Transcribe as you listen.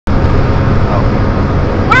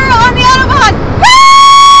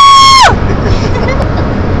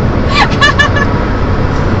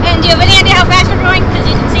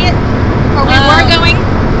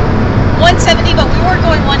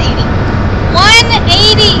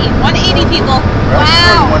180 people.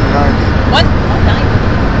 Wow. 190. What? 190?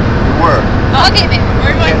 We were. Oh. Okay, babe.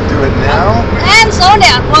 We're going. Can't do it now. And slow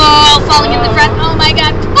down. Whoa, falling in the front. Oh my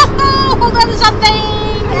God. Hold on to something.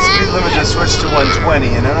 The speed limit just switched to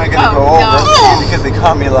 120, and they're not going to go over because they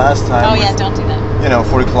caught me last time. Oh yeah, don't do that. You know,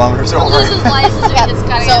 40 kilometers over. Lose his license if he gets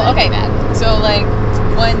caught again. So okay, so like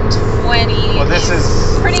 120. Well, this is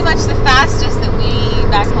pretty much the fastest that we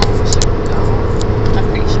back home should go. I'm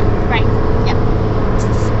pretty sure. Right. Yeah.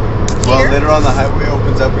 Well, later on the highway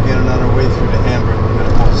opens up again, and on our way through to Hamburg, we're going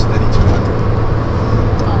to hold steady 200.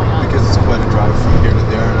 Oh my God. Because it's quite a drive from here to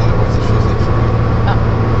there, and otherwise it feels like 40. Oh.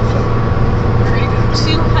 We're going to go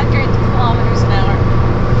 200 kilometers an hour.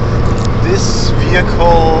 This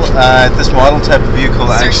vehicle, this model type of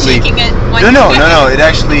vehicle actually... No. It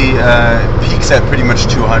actually peaks at pretty much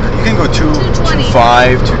 200. You can go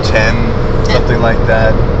 225, 210, something like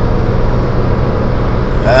that.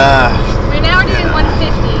 Right now we're doing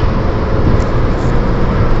 150.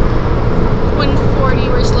 140,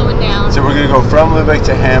 we're slowing down. So we're going to go from Lübeck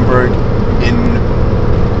to Hamburg in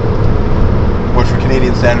what for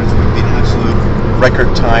Canadian standards would be an absolute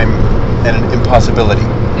record time and an impossibility.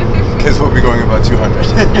 Because we'll be going about 200.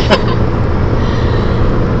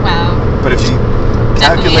 Wow. But if you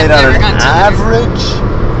calculate on an average,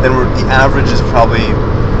 then the average is probably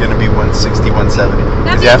going to be 160, 170.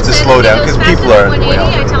 Because you have to slow down because people are way off.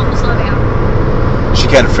 I tell them to slow down. She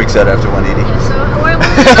kind of freaks out after 180. Yeah, so we're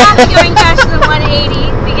not going faster than 180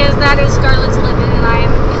 because that is Scarlett's limit and I am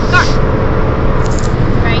in the car.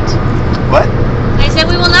 Right. What? I said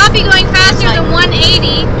we will not be going faster than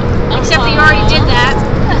 180, except that you already did that,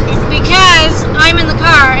 because I'm in the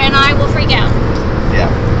car and I will freak out. Yeah.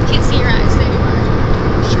 Can't see your eyes, there you are.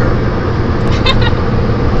 Sure.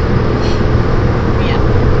 Yeah.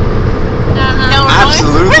 No,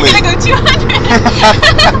 absolutely. We're gonna go 200.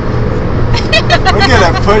 We're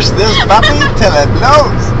gonna push this puppy till it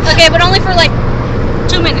blows. Okay, but only for like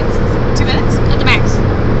 2 minutes. 2 minutes? At the max.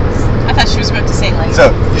 I thought she was about to say like.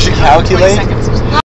 So you should calculate 20 seconds or something.